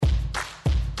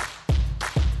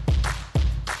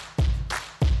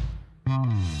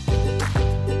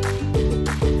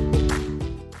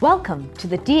Welcome to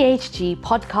the DHG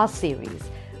podcast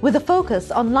series with a focus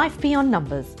on life beyond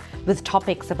numbers with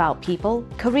topics about people,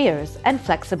 careers, and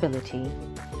flexibility.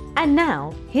 And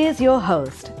now, here's your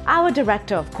host, our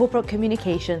Director of Corporate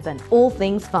Communications and All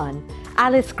Things Fun,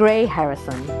 Alice Gray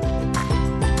Harrison.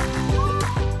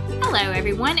 Hello,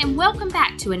 everyone, and welcome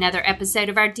back to another episode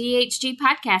of our DHG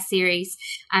podcast series.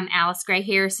 I'm Alice Gray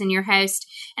Harrison, your host,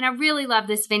 and I really love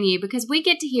this venue because we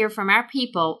get to hear from our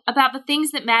people about the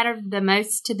things that matter the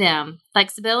most to them: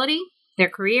 flexibility, their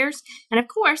careers, and of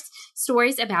course,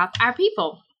 stories about our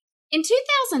people. In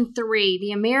 2003,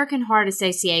 the American Heart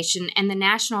Association and the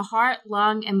National Heart,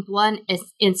 Lung, and Blood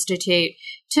Institute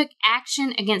took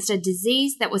action against a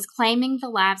disease that was claiming the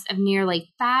lives of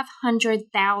nearly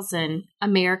 500,000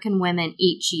 American women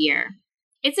each year.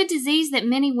 It's a disease that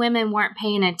many women weren't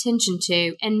paying attention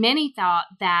to, and many thought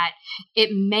that it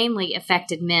mainly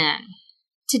affected men.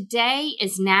 Today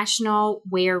is National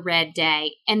Wear Red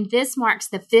Day, and this marks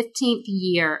the 15th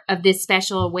year of this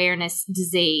special awareness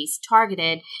disease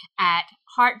targeted at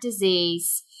heart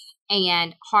disease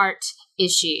and heart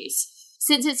issues.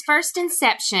 Since its first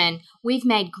inception, we've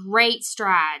made great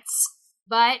strides,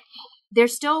 but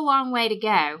there's still a long way to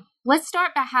go. Let's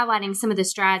start by highlighting some of the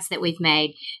strides that we've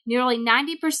made. Nearly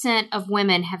 90% of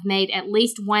women have made at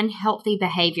least one healthy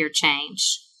behavior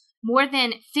change. More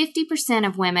than 50%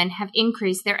 of women have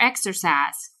increased their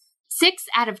exercise. 6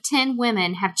 out of 10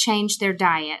 women have changed their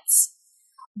diets.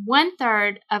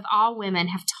 1/3 of all women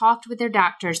have talked with their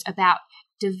doctors about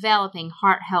developing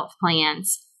heart health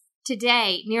plans.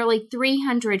 Today, nearly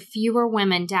 300 fewer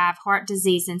women die of heart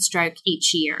disease and stroke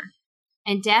each year,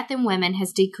 and death in women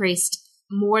has decreased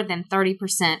more than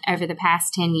 30% over the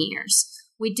past 10 years.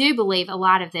 We do believe a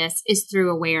lot of this is through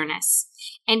awareness.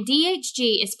 And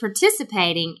DHG is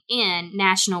participating in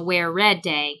National Wear Red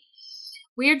Day.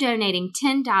 We're donating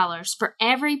 $10 for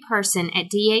every person at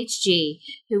DHG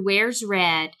who wears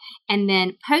red and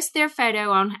then post their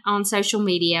photo on social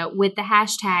media with the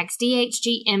hashtags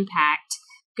DHG Impact,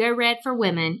 Go Red for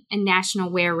Women, and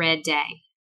National Wear Red Day.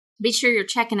 Be sure you're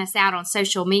checking us out on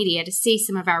social media to see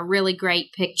some of our really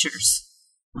great pictures.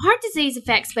 Heart disease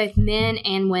affects both men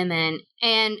and women,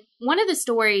 and one of the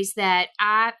stories that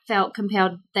I felt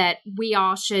compelled that we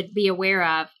all should be aware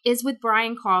of is with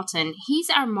Brian Carlton. He's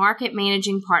our market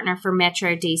managing partner for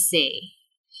Metro DC.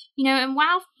 And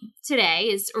while today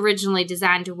is originally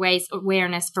designed to raise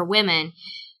awareness for women,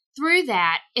 through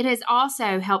that, it has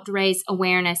also helped raise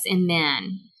awareness in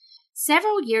men.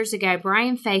 Several years ago,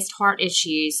 Brian faced heart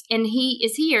issues, and he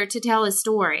is here to tell his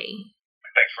story.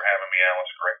 Thanks for having me,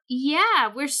 Alice. Great. Yeah,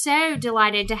 we're so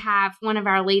delighted to have one of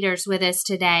our leaders with us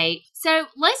today. So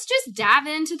let's just dive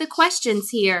into the questions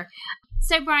here.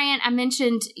 So, Brian, I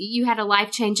mentioned you had a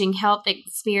life-changing health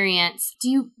experience.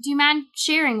 Do you mind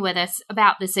sharing with us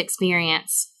about this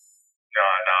experience? No,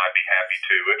 I'd be happy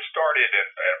to. It started in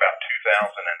about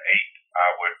 2008. I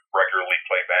would regularly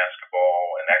play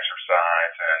basketball and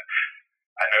exercise, and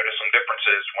I noticed some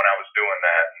differences when I was doing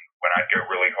that. When I'd go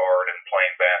really hard in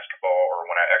playing basketball or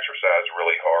when I exercised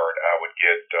really hard, I would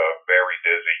get very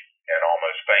dizzy and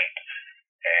almost faint.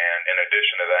 And in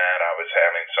addition to that, I was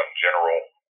having some general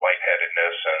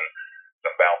lightheadedness and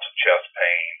some bouts of chest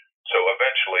pain. So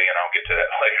eventually, and I'll get to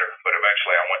that later, but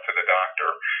eventually I went to the doctor,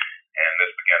 and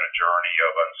this began a journey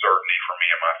of uncertainty for me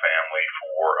and my family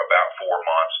for about 4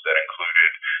 months that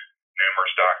included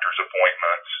numerous doctor's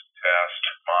appointments, tests,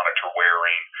 monitor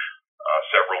wearing,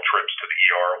 several trips to the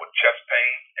ER with chest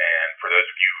pain. And for those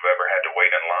of you who've ever had to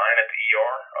wait in line at the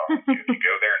ER, if you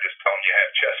go there and just tell them you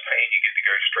have chest pain, you get to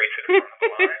go straight to the front of the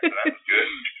line, so that was good.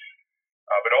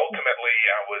 But ultimately,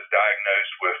 I was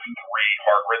diagnosed with 3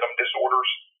 heart rhythm disorders.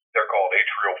 They're called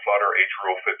atrial flutter,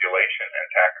 atrial fibrillation, and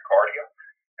tachycardia.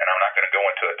 And I'm not going to go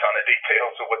into a ton of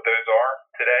details of what those are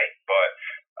today, but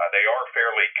they are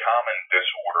fairly common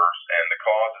disorders, and the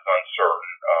cause is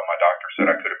uncertain. My doctor said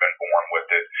I could have been born with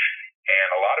it, and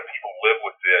a lot of people live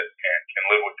with it and can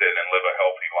live with it and live a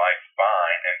healthy life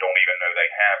fine and don't even know they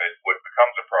have it. What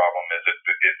becomes a problem is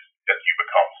that you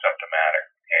become symptomatic.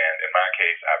 And in my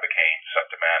case, I became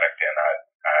symptomatic, and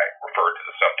I referred to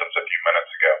the symptoms a few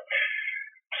minutes ago.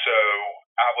 So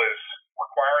I was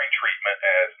requiring treatment,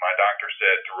 as my doctor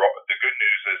said. The good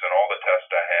news is in all the tests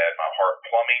I had, my heart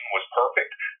plumbing was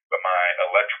perfect, but my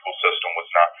electrical system was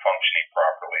not functioning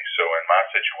properly. So in my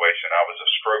situation, I was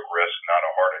a stroke risk, not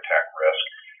a heart attack risk.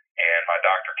 And my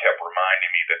doctor kept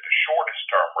reminding me that the shortest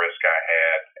term risk I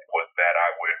had was that I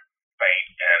would faint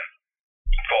and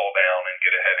fall down and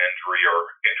get a head injury or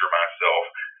injure myself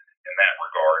in that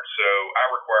regard. So I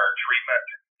required treatment,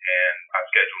 and I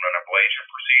scheduled an ablation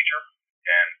procedure,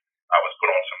 and I was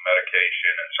put on some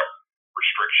medication and some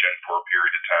restriction for a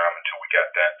period of time until we got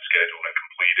that scheduled and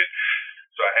completed.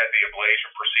 So I had the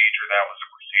ablation procedure. That was a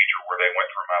procedure where they went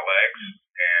through my legs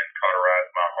and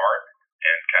cauterized my heart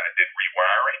and kind of did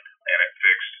rewiring, and it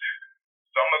fixed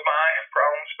some of my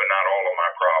problems, but not all of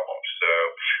my problems. So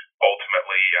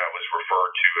ultimately, I was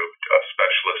referred to a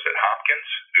specialist at Hopkins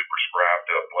who prescribed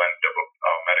a blend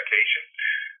of medication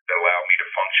that allowed me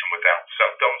to function without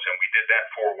symptoms, and we did that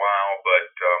for a while.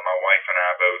 But my wife and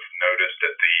I both noticed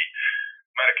that the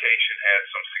medication had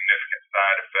some significant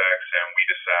side effects, and we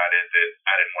decided that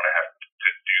I didn't want to have to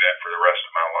do that for the rest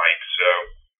of my life. So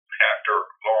after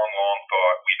long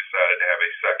thought, we decided to have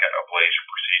a second ablation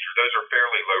procedure. Those are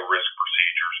fairly low-risk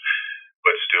procedures,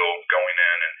 but still going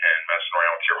in and messing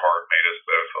around with your heart made us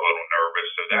both a little nervous.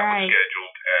 So that was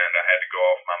scheduled, and I had to go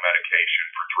off my medication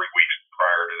for 3 weeks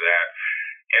prior to that.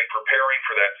 In preparing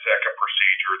for that second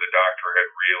procedure, the doctor had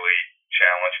really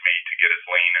challenged me to get as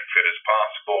lean and fit as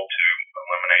possible to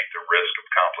eliminate the risk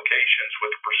of complications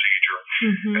with the procedure.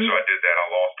 And so I did that. I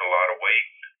lost a lot of weight,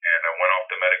 and I went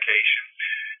off the medication.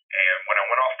 And when I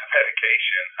went off the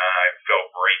medication, I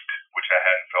felt great, which I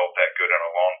hadn't felt that good in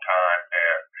a long time.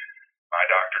 And my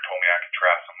doctor told me I could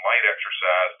try some light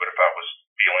exercise, but if I was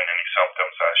feeling any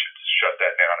symptoms, I should shut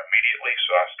that down immediately.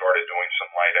 So I started doing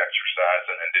some light exercise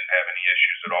and then didn't have any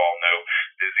issues at all. No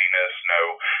dizziness, no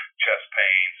chest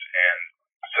pains. And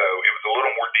so it was a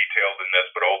little more detailed than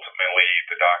this, but ultimately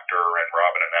the doctor and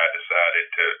Robin and I decided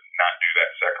to not do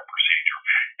that second procedure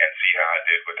and see how I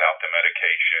did without the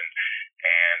medication.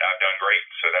 And I've done great.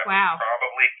 So that was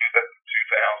probably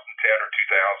 2010 or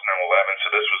 2011. So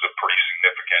this was a pretty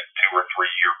significant 2 or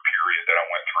 3 year period that I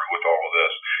went through with all of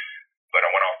this. But I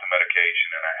went off the medication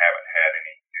and I haven't had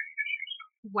any issues.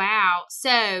 Wow.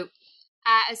 So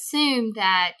I assume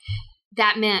that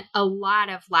meant a lot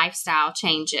of lifestyle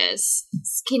changes.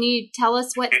 Can you tell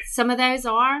us what some of those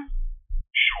are?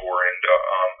 Sure. And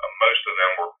most of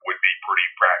them would be pretty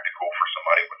practical for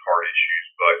somebody with heart issues.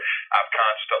 But I've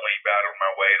constantly battled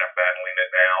my weight. I'm battling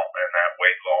it now. And that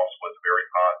weight loss was very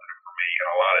positive for me in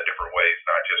a lot of different ways,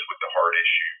 not just with the heart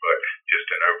issue, but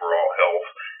just in overall health.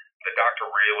 The doctor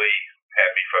really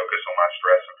had me focus on my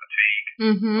stress and fatigue.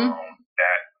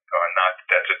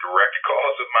 That's a direct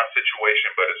cause of my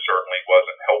situation, but it certainly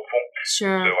wasn't helpful.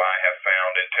 Sure. So I have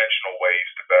found intentional ways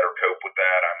to better cope with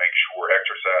that. I make sure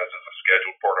exercise is a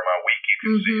scheduled part of my week. You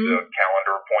can see the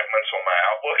calendar appointments on my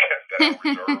Outlook that I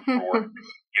reserve for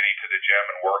getting to the gym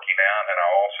and working out. And I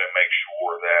also make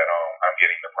sure that I'm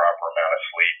getting the proper amount of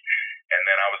sleep. And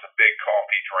then I was a big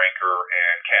coffee drinker,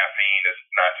 and caffeine is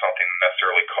not something that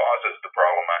necessarily causes the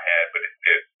problem I had, but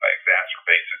it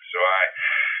exacerbates it. So I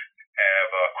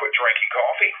have quit drinking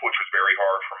coffee, which was very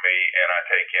hard for me, and I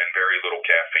take in very little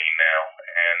caffeine now.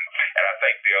 And I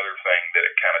think the other thing that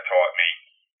it kind of taught me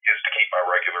is to keep my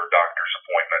regular doctor's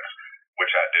appointments,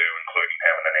 which I do, including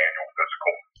having an annual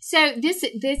physical. So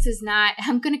this is not,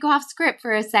 I'm going to go off script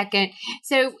for a second.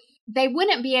 So they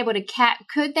wouldn't be able to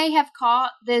could they have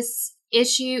caught this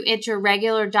issue at your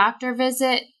regular doctor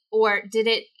visit, or did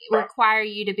it require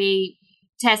you to be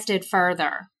tested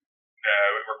further? No,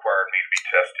 it required me to be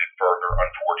tested further,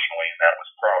 unfortunately, and that was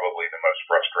probably the most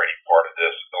frustrating part of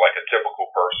this. Like a typical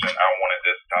person, I wanted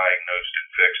this diagnosed and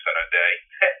fixed in a day,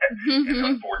 and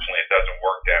unfortunately it doesn't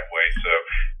work that way. So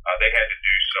they had to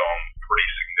do some pretty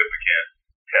significant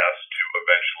tests to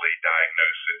eventually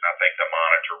diagnose it. And I think the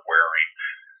monitor wearing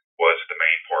was the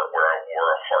main part, where I wore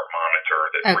a heart monitor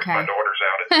that freaked my daughters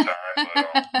out at the time.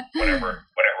 But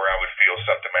whenever I would feel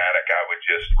symptomatic, I would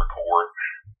just record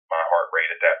my heart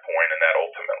rate at that point, and that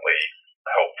ultimately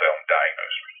helped them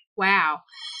diagnose me. Wow.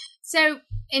 So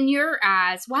in your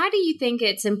eyes, why do you think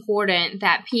it's important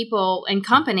that people and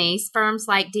companies, firms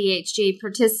like DHG,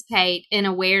 participate in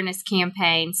awareness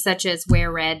campaigns such as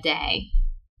Wear Red Day?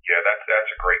 Yeah,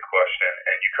 that's a great question,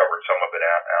 and you covered some of it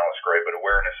out, Alice Gray, but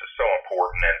awareness is so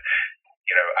important. And,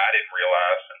 I didn't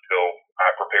realize until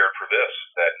I prepared for this,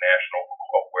 that National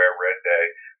Wear Red Day,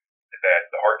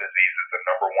 that the heart disease is the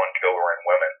 #1 killer in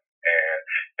women. And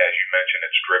as you mentioned,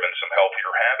 it's driven some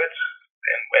healthier habits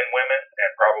in women,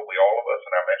 and probably all of us.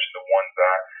 And I mentioned the ones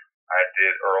I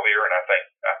did earlier, and I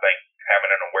think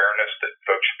having an awareness that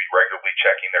folks should be regularly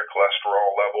checking their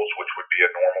cholesterol levels, which would be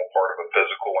a normal part of a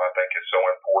physical, I think is so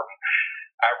important.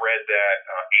 I read that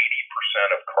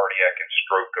 80% of cardiac and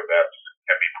stroke events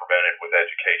can be prevented with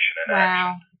education and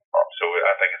action. So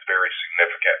I think it's very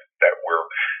significant that we're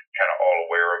kind of all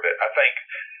aware of it. I think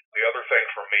the other thing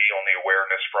for me on the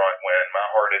awareness front, when my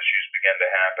heart issues began to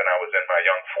happen, I was in my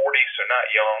young 40s, so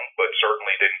not young, but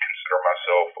certainly didn't consider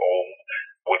myself old,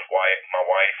 with my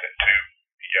wife and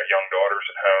 2 young daughters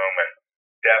at home, and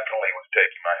definitely definitely was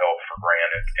taking my health for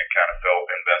granted and kind of felt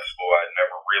invincible. I'd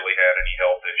never really had any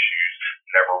health issues,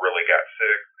 never really got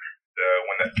sick.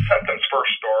 When the symptoms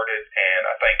first started, and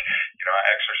I think, I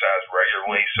exercised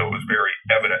regularly, so it was very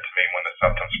evident to me when the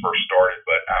symptoms first started,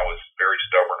 but I was very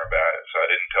stubborn about it, so I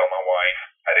didn't tell my wife.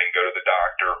 I didn't go to the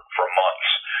doctor for months,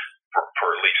 for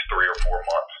at least 3 or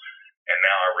 4 months. And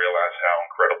now I realize how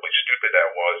incredibly stupid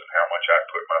that was and how much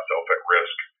I put myself at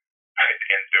risk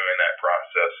in doing that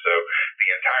process. So the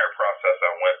entire process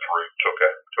I went through took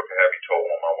a heavy toll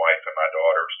on my wife and my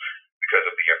daughters because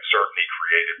of the uncertainty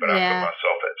created, but I put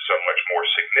myself at so much more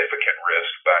significant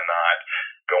risk by not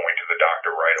going to the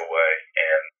doctor right away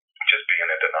and just being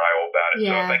in denial about it.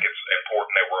 So I think it's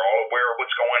important that we're all aware of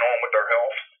what's going on with our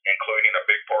health, including a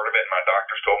big part of it. My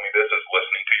doctors told me this is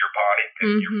listening to your body.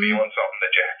 If you're feeling something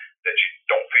that you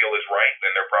don't feel is right,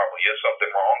 then there probably is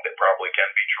something wrong that probably can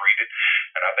be treated.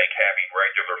 And I think having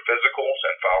regular physicals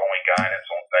and following guidance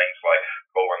on things like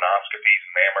colonoscopies,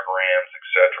 mammograms,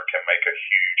 etc., can make a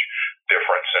huge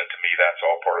difference. And to me, that's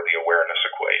all part of the awareness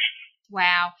equation.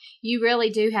 Wow. You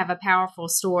really do have a powerful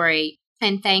story.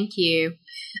 And thank you.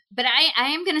 But I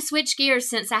am going to switch gears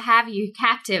since I have you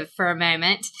captive for a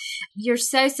moment. You're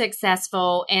so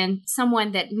successful and someone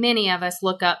that many of us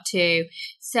look up to.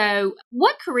 So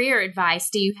what career advice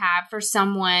do you have for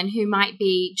someone who might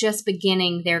be just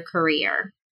beginning their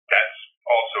career? That's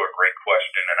also a great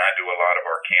question. And I do a lot of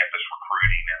our campus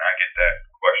recruiting, and I get that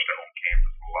question on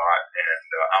campus a lot. And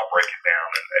I'll break it down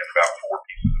in about 4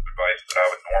 pieces of advice that I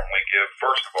would normally give.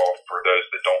 First of all, for those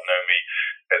that don't know me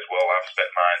as well, I've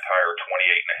spent my entire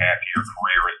 28-and-a-half-year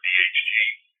career at DHG,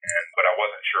 but I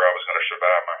wasn't sure I was going to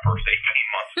survive my first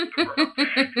 18 months at the firm.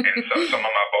 And so some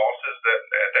of my bosses that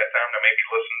at that time that maybe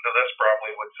listened to this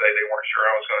probably would say they weren't sure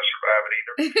I was going to survive it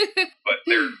either. But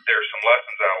there's some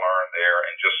lessons I learned there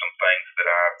and just some things that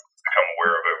I've become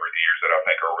aware of over the years that I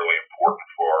think are really important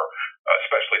for,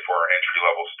 especially for our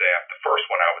entry-level staff. The first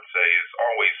one I would say is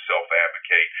always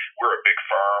self-advocate. We're a big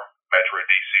firm. Metro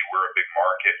DC, we're a big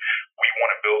market. We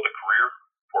want to build a career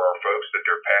for our folks that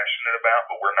they're passionate about,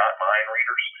 but we're not mind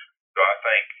readers. So I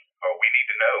think we need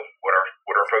to know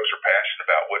what our folks are passionate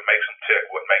about, what makes them tick,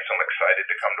 what makes them excited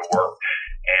to come to work.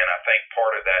 And I think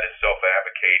part of that is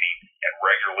self-advocating and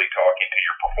regularly talking to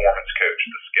your performance coach,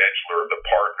 the scheduler, the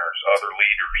partners, other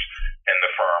leaders in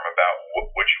the firm about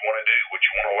what you want to do, what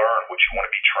you want to learn, what you want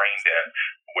to be trained in,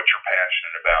 what you're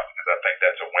passionate about, because I think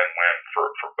that's a win-win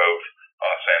for both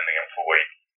us and the employee.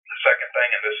 The second thing,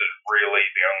 and this is really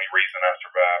the only reason I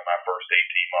survived my first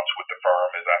 18 months with the firm,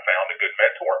 is I found a good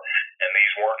mentor. And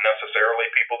these weren't necessarily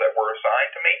people that were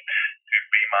assigned to me to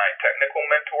be my technical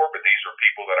mentor, but these are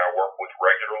people that I work with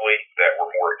regularly that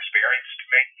were more experienced to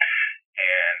me.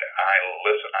 And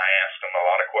I asked them a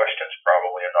lot of questions,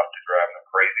 probably enough to drive them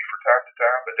crazy from time to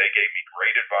time, but they gave me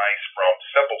great advice from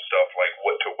simple stuff like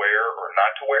what to wear or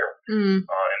not to wear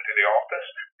into the office,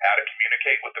 how to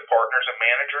communicate with the partners and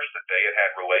managers that they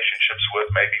had relationships with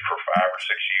maybe for 5 or 6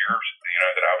 years,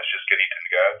 that I was just getting to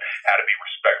know, how to be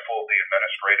respectful of the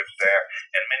administrative staff,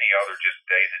 and many other just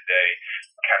day-to-day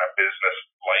kind of business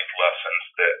life lessons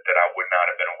that I would not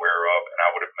have been aware of, and I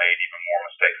would have made even more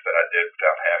mistakes that I did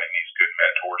without having these good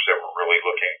mentors that were really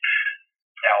looking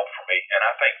out for me. And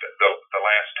I think that the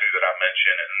last two that I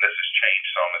mentioned, and this has changed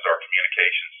some as our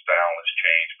communication style has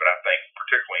changed, but I think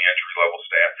particularly entry-level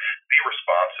staff, be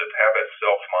responsive, have that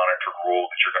self-monitored rule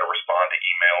that you're going to respond to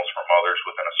emails from others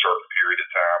within a certain period of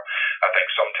time. I think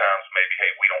sometimes maybe,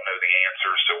 hey, we don't know the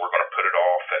answers, so we're going to put it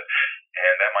off, and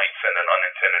that might send an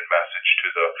unintended message to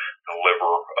the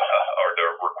deliverer or the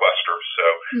requester. So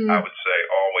I would say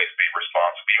always be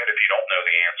responsive. Even if you don't know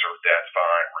the answer, that's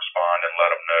fine. Respond and let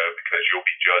them know, because you'll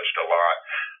be judged a lot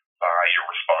by your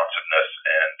responsiveness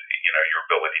and your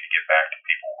ability to get back to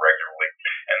people regularly.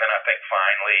 And then I think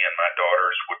finally, and my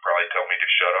daughters would probably tell me to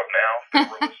shut up now if they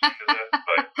were listening to this,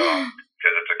 but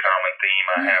because it's a common theme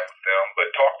I have with them, but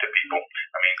talk to people.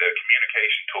 I mean, the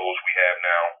communication tools we have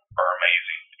now are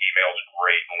amazing. Email's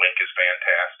great, link is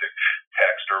fantastic,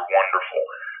 text are wonderful,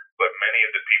 but many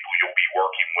of the people you'll be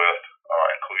working with,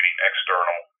 including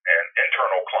external and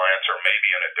internal clients, are maybe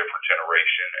in a different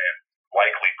generation and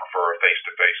likely prefer a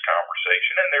face-to-face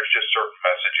conversation, and there's just certain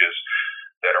messages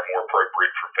that are more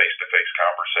appropriate for face-to-face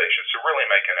conversations. So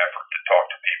really make an effort to talk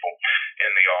to people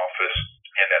in the office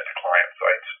and at the client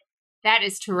sites. That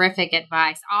is terrific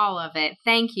advice, all of it.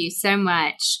 Thank you so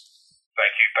much.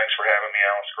 Thank you. Thanks for having me,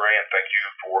 Alice Gray, and thank you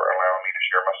for allowing me to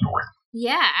share my story.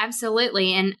 Yeah,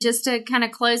 absolutely. And just to kind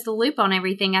of close the loop on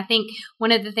everything, I think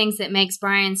one of the things that makes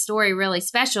Brian's story really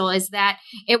special is that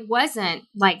it wasn't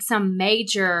like some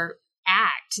major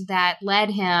act that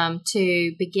led him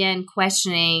to begin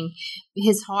questioning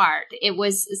his heart. It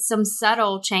was some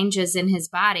subtle changes in his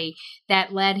body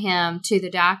that led him to the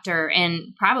doctor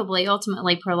and probably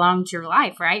ultimately prolonged your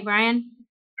life, right, Brian?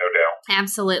 No doubt.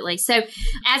 Absolutely. So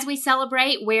as we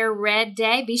celebrate Wear Red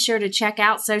Day, be sure to check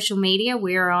out social media.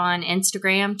 We're on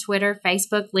Instagram, Twitter,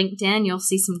 Facebook, LinkedIn. You'll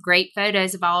see some great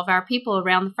photos of all of our people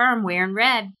around the firm wearing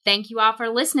red. Thank you all for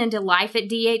listening to Life at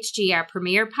DHG, our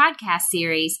premier podcast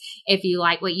series. If you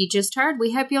like what you just heard,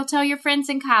 we hope you'll tell your friends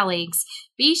and colleagues.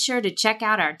 Be sure to check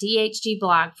out our DHG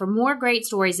blog for more great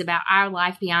stories about our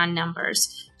life beyond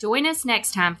numbers. Join us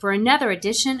next time for another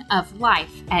edition of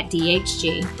Life at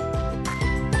DHG.